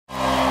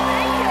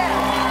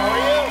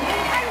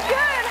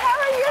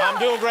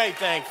doing great,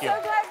 thank you.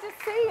 So glad to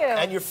see you.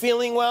 And you're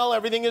feeling well?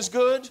 Everything is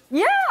good?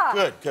 Yeah.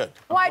 Good, good.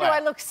 Why do I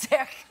look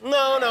sick?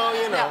 No,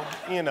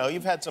 you know,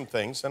 you've had some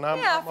things, and I'm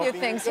a few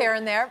things here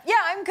and there. Yeah,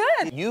 I'm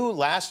good. You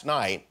last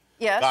night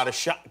yes. got a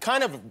shout,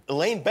 kind of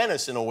Elaine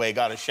Bennis in a way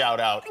got a shout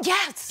out.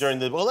 Yes. During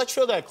the, well, let's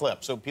show that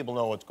clip so people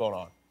know what's going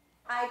on.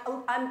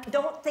 I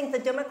don't think the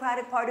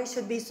Democratic Party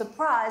should be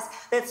surprised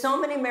that so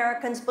many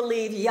Americans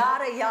believe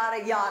yada,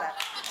 yada, yada.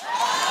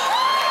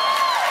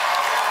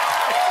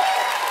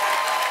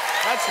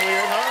 That's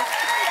weird, huh?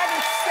 That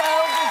is so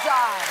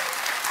bizarre.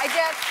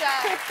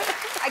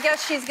 I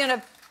guess she's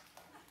gonna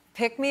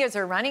pick me as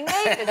her running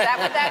mate? Is that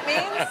what that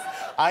means?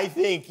 I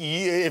think,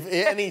 if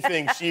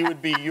anything, she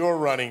would be your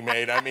running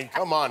mate. I mean,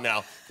 come on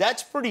now.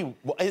 That's pretty,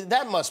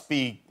 that must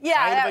be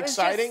kind of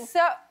exciting. Just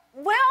so,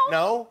 well,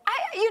 no?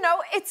 You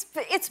know,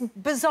 it's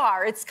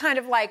bizarre. It's kind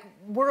of like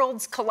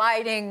worlds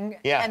colliding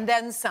and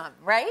then some,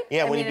 right?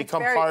 Yeah, when you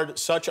become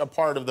such a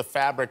part of the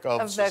fabric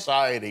of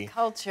society.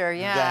 Culture,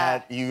 yeah.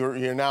 That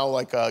you're now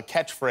like a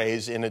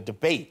catchphrase in a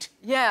debate.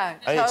 Yeah,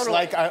 totally. It's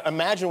like,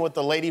 imagine what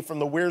the lady from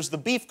the Where's the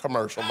Beef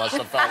commercial must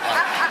have felt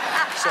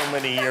like so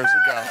many years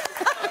ago.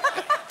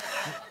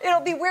 It'll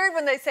be weird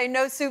when they say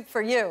no soup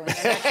for you.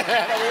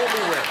 That will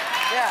be weird.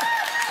 Yeah.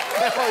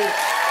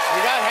 We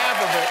got half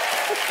of it.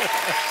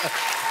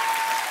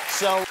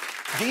 So,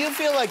 do you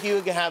feel like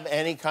you have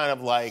any kind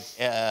of like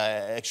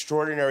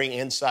extraordinary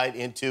insight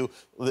into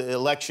the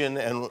election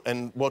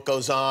and what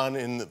goes on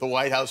in the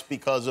White House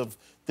because of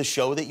the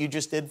show that you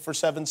just did for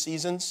 7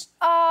 seasons?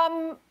 Yeah,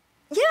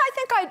 I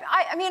think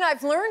I mean,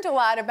 I've learned a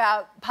lot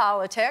about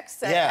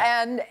politics,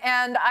 and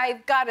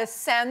I've got a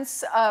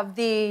sense of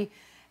the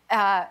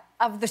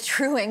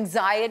true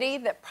anxiety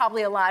that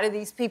probably a lot of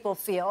these people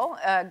feel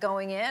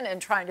going in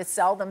and trying to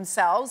sell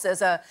themselves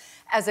as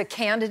a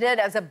candidate,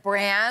 as a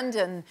brand,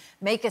 and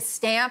make a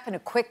stamp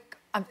and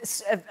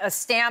a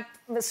stamp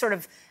sort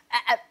of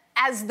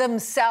as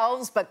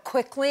themselves, but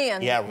quickly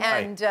and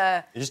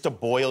just to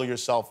boil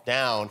yourself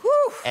down,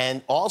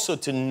 and also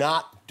to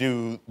not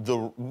do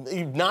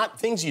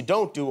things you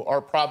don't do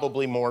are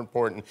probably more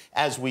important.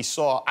 As we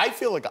saw, I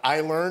feel like I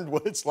learned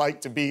what it's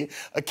like to be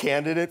a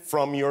candidate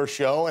from your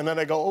show, and then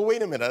I go, oh,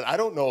 wait a minute, I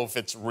don't know if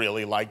it's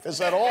really like this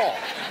at all.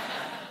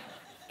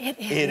 It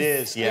is. It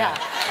is, yeah.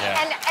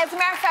 And as a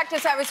matter of fact,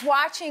 as I was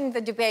watching the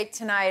debate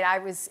tonight,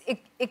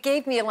 it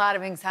gave me a lot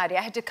of anxiety.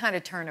 I had to kind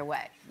of turn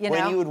away, you know?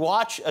 When you would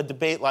watch a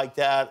debate like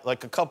that,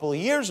 like a couple of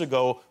years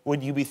ago,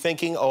 would you be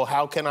thinking, oh,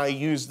 how can I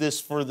use this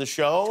for the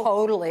show?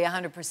 Totally,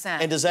 100%.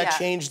 And does that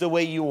change the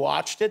way you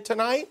watched it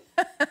tonight?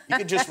 You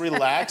could just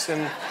relax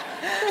and...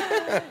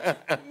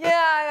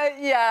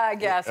 Yeah, I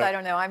guess. I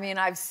don't know. I mean,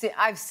 I've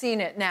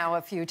seen it now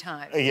a few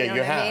times. Yeah, you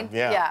know what I mean?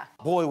 Yeah.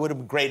 Boy, it would have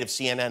been great if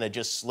CNN had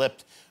just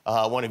slipped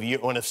one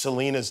of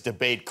Selena's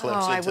debate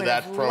clips into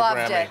that programming. I would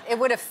have loved it. It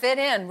would have fit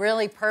in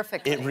really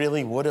perfectly. It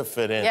really would have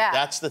fit in. Yeah.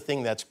 That's the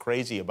thing that's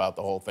crazy about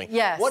the whole thing.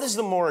 Yes. What is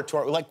the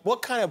moratorium? Like,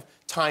 what kind of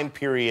time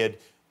period?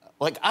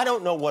 Like, I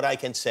don't know what I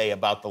can say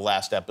about the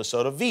last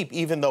episode of VEEP,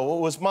 even though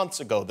it was months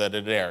ago that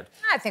it aired.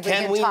 I think we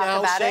can talk about it. Can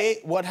we now say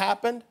what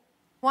happened?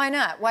 Why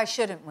not? Why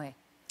shouldn't we?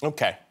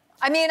 Okay.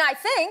 I mean, I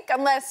think,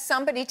 unless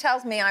somebody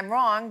tells me I'm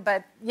wrong,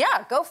 but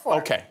yeah, go for it.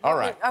 Okay, all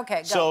right.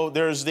 Okay, go. So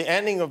there's the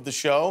ending of the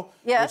show,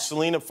 yes. which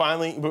Selena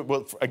finally,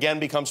 again,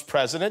 becomes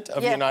president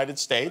of the United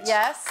States.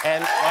 Yes.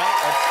 And,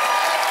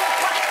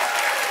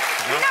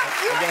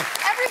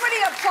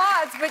 everybody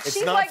applauds, but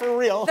she's like... It's not for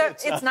real.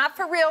 It's not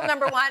for real,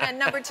 number one, and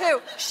number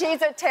two,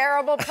 she's a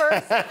terrible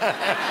person. What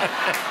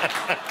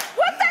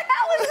the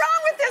hell is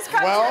wrong with this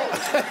country?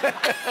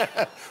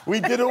 Well, we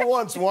did it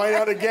once, why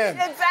not again?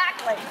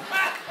 Exactly.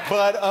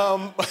 But,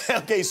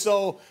 okay,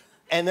 so,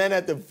 and then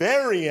at the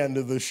very end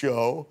of the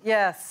show...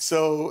 Yes.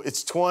 So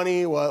it's 4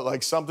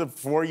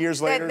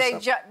 years later?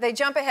 They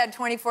jump ahead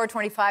 24,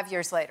 25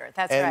 years later.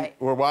 That's right.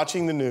 We're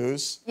watching the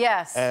news.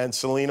 Yes. And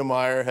Selena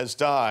Meyer has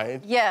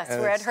died. Yes,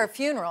 we're at her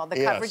funeral, the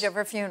coverage of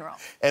her funeral.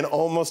 And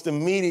almost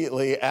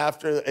immediately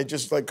after,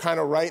 just like kind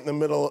of right in the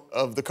middle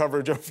of the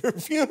coverage of her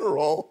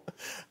funeral,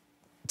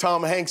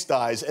 Tom Hanks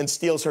dies and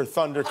steals her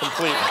thunder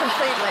completely.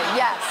 Completely,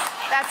 yes.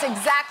 That's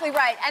exactly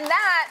right. And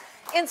that...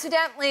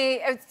 Incidentally,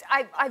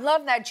 I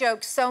love that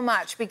joke so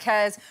much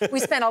because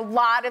we spent a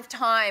lot of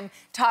time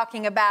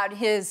talking about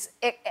his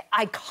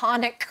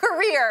iconic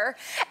career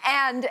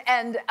and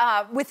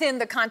within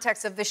the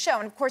context of the show.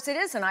 And, of course, it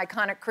is an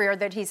iconic career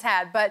that he's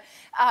had. But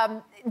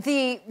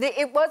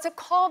it was a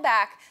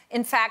callback,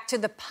 in fact, to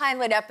the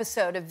pilot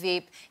episode of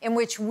VEEP in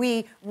which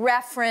we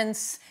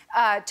reference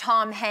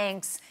Tom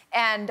Hanks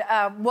and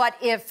what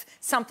if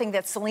something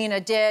that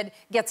Selena did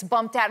gets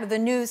bumped out of the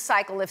news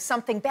cycle, if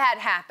something bad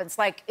happens,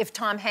 like if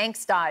Tom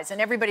Hanks dies, and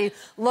everybody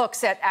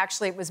looks at,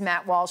 actually, it was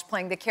Matt Walsh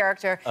playing the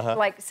character,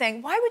 like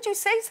saying, why would you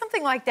say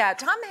something like that?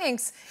 Tom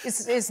Hanks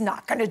is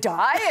not going to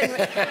die.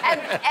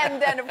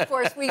 And then, of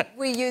course,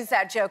 we use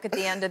that joke at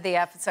the end of the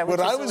episode, which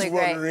What is I was really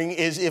great. wondering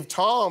is if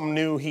Tom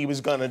knew he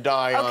was going to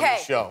die on the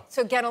show.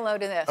 So get a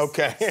load of this.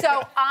 Okay.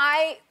 So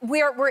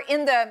we're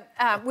in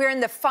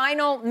the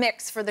final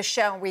mix for the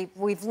show.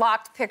 We've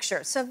locked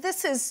pictures. So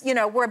this is, you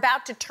know, we're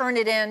about to turn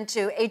it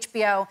into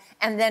HBO,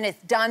 and then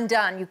it's done.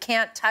 You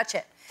can't touch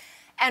it.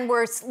 And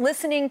we're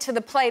listening to the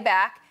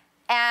playback,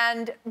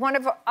 and one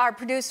of our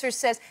producers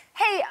says,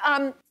 hey,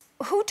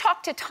 who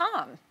talked to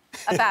Tom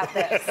about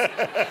this?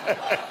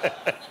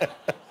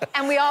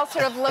 And we all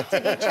sort of looked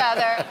at each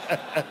other,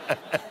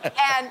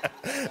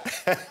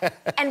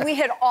 and we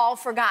had all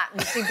forgotten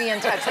to be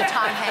in touch with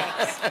Tom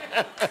Hanks.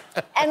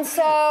 And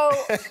so,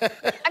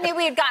 I mean,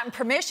 we had gotten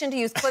permission to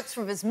use clips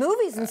from his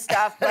movies and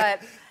stuff,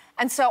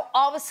 and so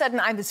all of a sudden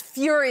I was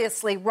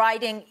furiously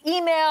writing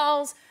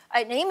emails,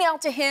 an email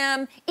to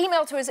him,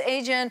 email to his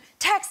agent,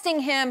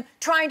 texting him,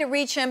 trying to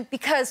reach him,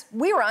 because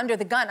we were under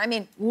the gun. I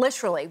mean,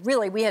 literally,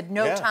 really, we had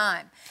no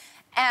time.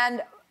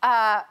 And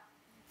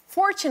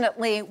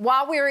fortunately,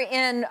 while we were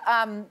in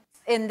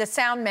the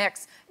sound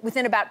mix,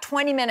 within about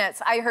 20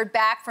 minutes, I heard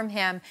back from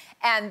him,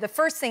 and the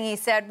first thing he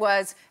said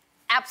was,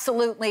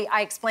 absolutely, I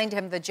explained to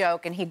him the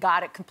joke, and he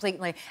got it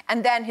completely.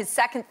 And then his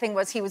second thing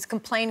was he was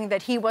complaining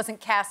that he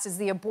wasn't cast as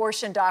the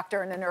abortion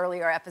doctor in an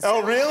earlier episode.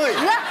 Oh, really?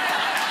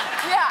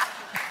 Yeah. Yeah.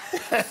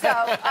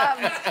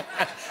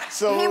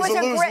 So it was a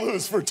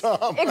lose-lose for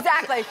Tom.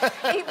 Exactly.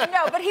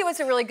 No, but he was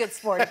a really good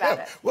sport about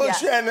it. Well,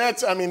 yeah. And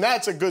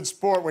that's a good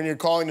sport when you're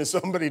calling to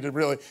somebody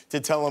to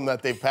tell them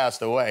that they've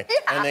passed away,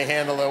 and they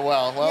handle it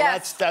well. Well,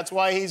 that's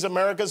why he's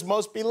America's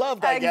most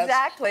beloved, I guess.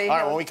 Exactly. All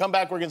right, when we come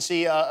back, we're going to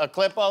see a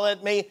clip. I'll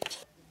let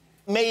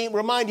May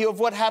remind you of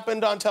what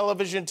happened on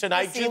television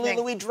tonight. Julie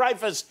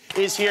Louis-Dreyfus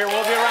is here.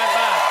 We'll be right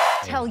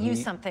back. Tell you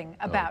something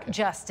about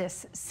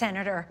justice,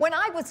 Senator. When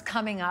I was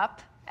coming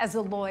up as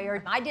a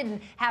lawyer, I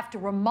didn't have to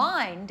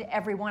remind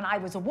everyone I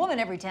was a woman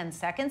every 10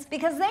 seconds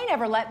because they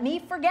never let me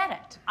forget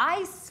it.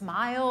 I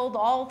smiled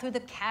all through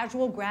the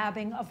casual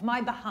grabbing of my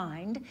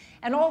behind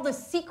and all the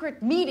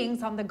secret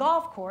meetings on the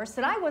golf course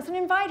that I wasn't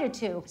invited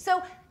to.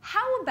 So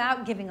how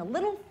about giving a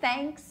little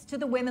thanks to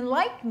the women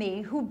like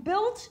me who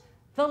built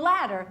the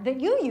ladder that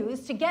you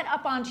use to get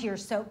up onto your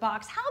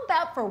soapbox? How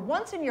about for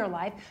once in your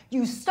life,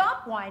 you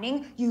stop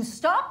whining, you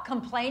stop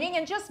complaining,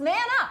 and just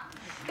man up?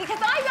 Because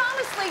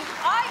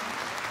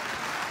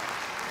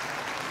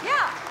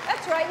yeah,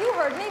 that's right, you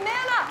heard me,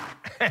 man up.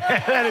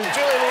 That is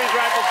Julie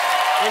Louis-Dreyfus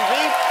in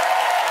VEEP.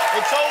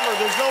 It's over,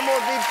 there's no more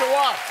VEEP to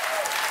watch.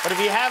 But if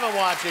you haven't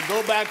watched it,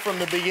 go back from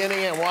the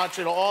beginning and watch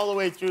it all the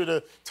way through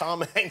to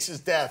Tom Hanks'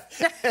 death.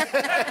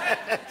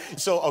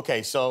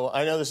 So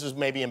I know this is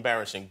maybe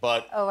embarrassing,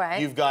 but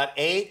you've got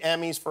 8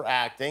 Emmys for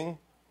acting.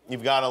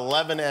 You've got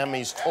 11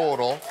 Emmys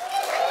total.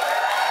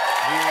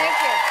 Thank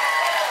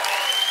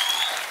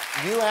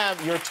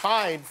you. You're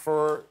tied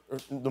for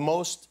the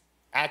most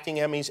acting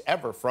Emmys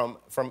ever from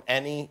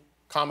any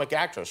comic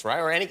actress, right?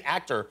 Or any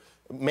actor,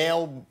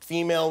 male,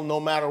 female,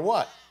 no matter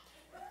what.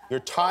 You're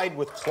tied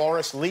with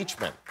Cloris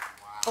Leachman.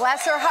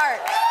 Bless her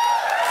heart.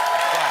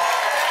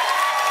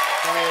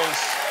 Who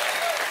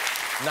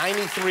is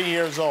 93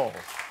 years old.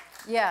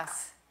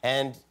 Yes.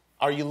 And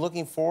are you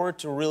looking forward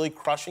to really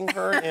crushing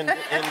her in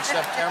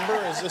September?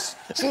 Is this...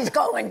 She's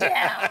going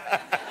down.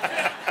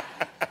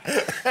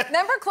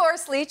 Remember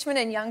Cloris Leachman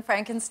in Young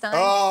Frankenstein?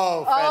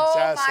 Oh,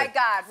 fantastic. Oh, my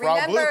God. Frau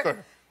Remember...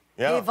 Blucher.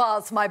 Yeah. He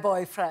was my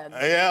boyfriend.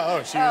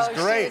 Yeah, she was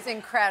great. She was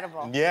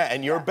incredible. Yeah,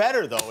 and you're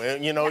better, though.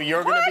 You know,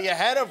 you're going to be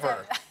ahead of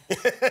her.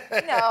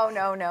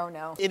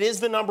 No. It is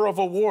the number of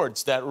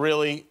awards that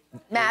really...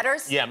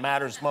 Matters? Yeah,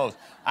 matters most.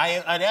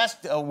 I'd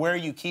asked where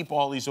you keep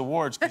all these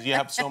awards, because you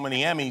have so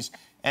many Emmys,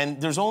 and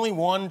there's only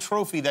one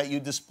trophy that you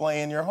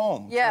display in your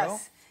home. Yes. You know?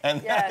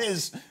 And that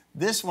is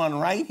this one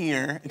right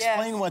here.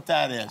 Explain what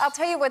that is. I'll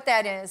tell you what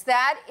that is.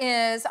 That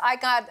is, I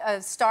got a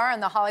star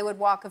on the Hollywood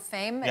Walk of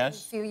Fame a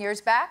few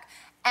years back,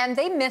 and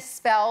they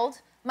misspelled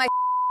my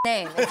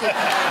name. And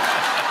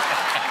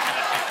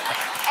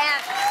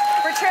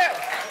for true.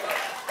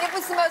 It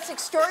was the most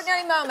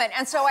extraordinary moment,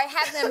 and so I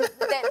had them,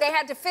 they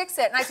had to fix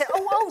it, and I said,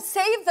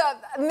 save the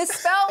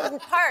misspelled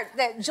part,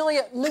 that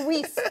Julia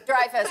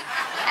Louis-Dreyfus.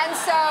 And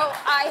so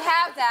I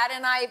have that,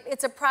 and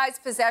it's a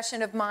prized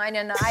possession of mine,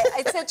 and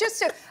it's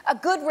just a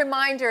good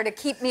reminder to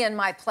keep me in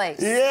my place.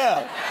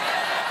 Yeah.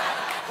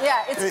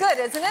 Yeah, it's good,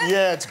 isn't it?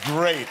 Yeah, it's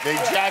great. They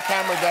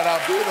jackhammered that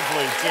out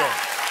beautifully, too.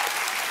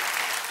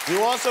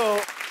 You also,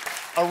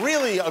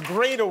 a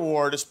great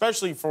award,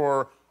 especially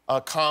for a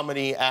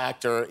comedy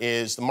actor,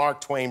 is the Mark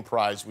Twain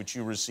Prize, which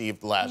you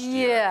received last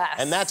year. Yes.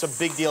 And that's a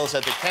big deal. It's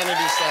at the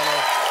Kennedy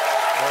Center.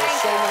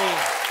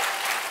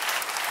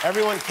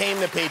 Everyone came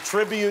to pay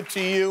tribute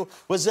to you.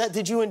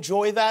 Did you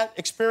enjoy that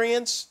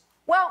experience?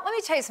 Well, let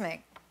me tell you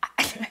something.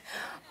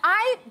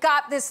 I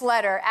got this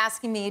letter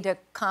asking me to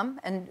come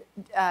and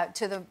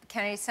to the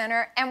Kennedy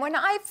Center, and when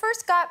I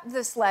first got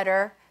this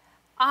letter,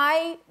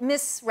 I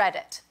misread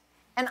it.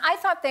 And I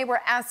thought they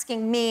were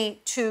asking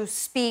me to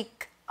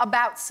speak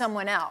about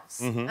someone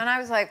else. And I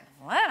was like,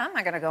 what? I'm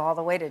not going to go all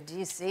the way to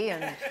D.C.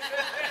 and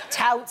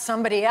tout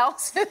somebody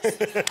else's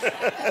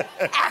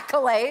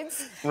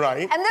accolades.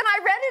 Right. And then I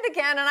read it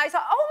again, and I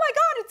thought, oh, my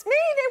God, it's me.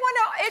 They want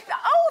to...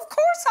 of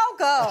course I'll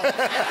go.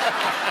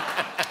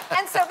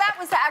 And so that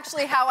was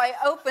actually how I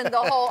opened the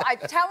whole... I'm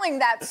telling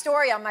that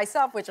story on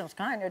myself, which was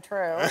kind of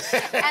true.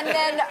 And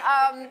then...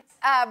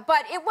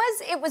 but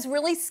it was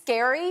really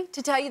scary,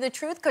 to tell you the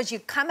truth, because you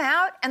come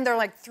out, and there are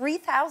like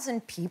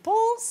 3,000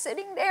 people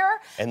sitting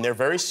there. And they're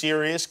very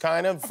serious,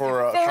 kind of,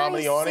 for a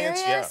comedy audience.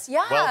 Serious,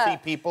 yeah. Wealthy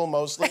people,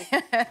 mostly.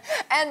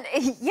 And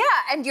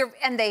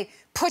they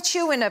put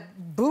you in a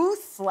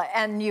booth,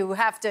 and you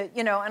have to,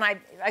 and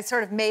I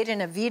sort of made an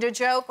Evita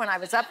joke when I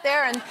was up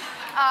there, and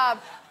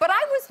but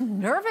I was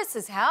nervous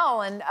as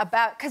hell, and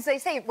because they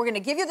say we're going to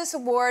give you this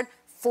award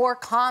for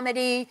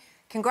comedy.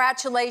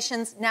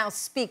 Congratulations, now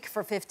speak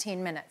for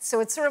 15 minutes. So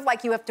it's sort of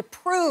like you have to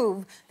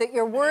prove that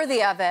you're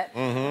worthy of it,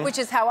 which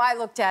is how I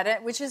looked at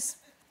it, which is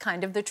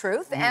kind of the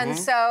truth. And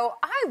so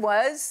I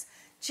was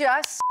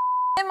just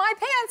in my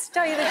pants, to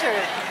tell you the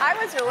truth. I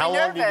was really nervous. How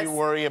long did you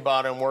worry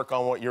about and work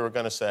on what you were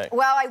going to say?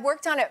 Well, I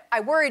worked on it.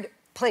 I worried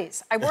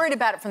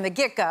about it from the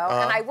get-go,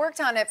 and I worked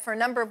on it for a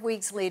number of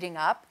weeks leading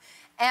up.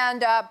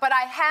 And but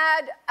I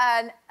had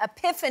an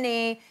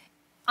epiphany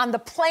on the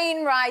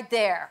plane ride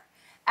there.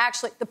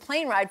 Actually, the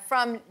plane ride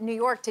from New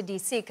York to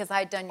D.C., because I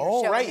had done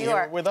your show in New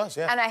York. You were with us,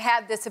 yeah. And I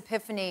had this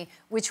epiphany,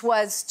 which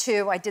was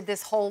I did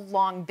this whole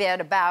long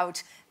bit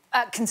about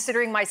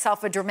considering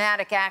myself a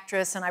dramatic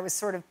actress, and I was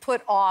sort of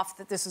put off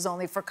that this was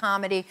only for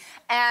comedy,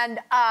 and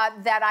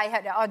that I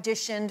had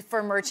auditioned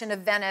for Merchant of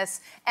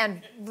Venice,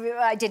 and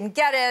I didn't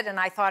get it, and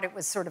I thought it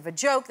was sort of a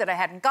joke that I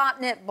hadn't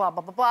gotten it, blah,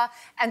 blah, blah, blah.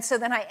 And so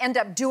then I end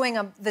up doing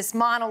this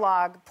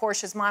monologue,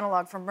 Portia's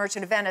monologue from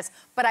Merchant of Venice,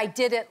 but I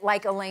did it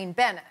like Elaine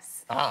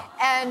Bennis.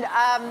 And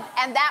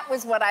that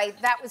was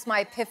my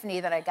epiphany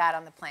that I got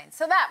on the plane.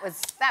 So that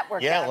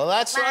worked out. Yeah, well,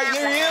 that's you,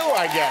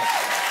 I guess.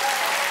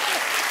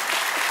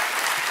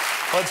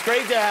 Well, it's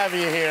great to have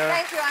you here.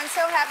 Thank you. I'm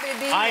so happy to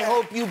be here. I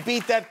hope you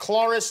beat that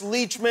Cloris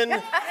Leachman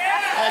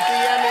at the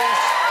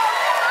Emmys.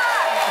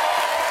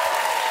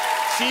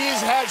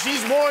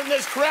 She's worn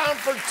this crown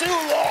for too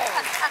long.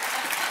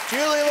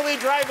 Julie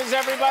Louis-Dreyfus,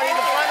 everybody.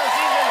 The final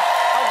season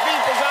of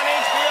VEEP is on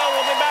HBO.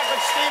 We'll be back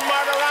with Steve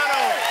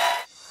Martirano.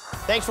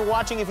 Thanks for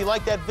watching. If you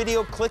liked that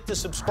video, click the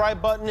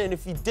subscribe button. And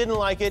if you didn't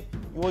like it,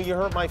 well, you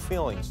hurt my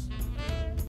feelings.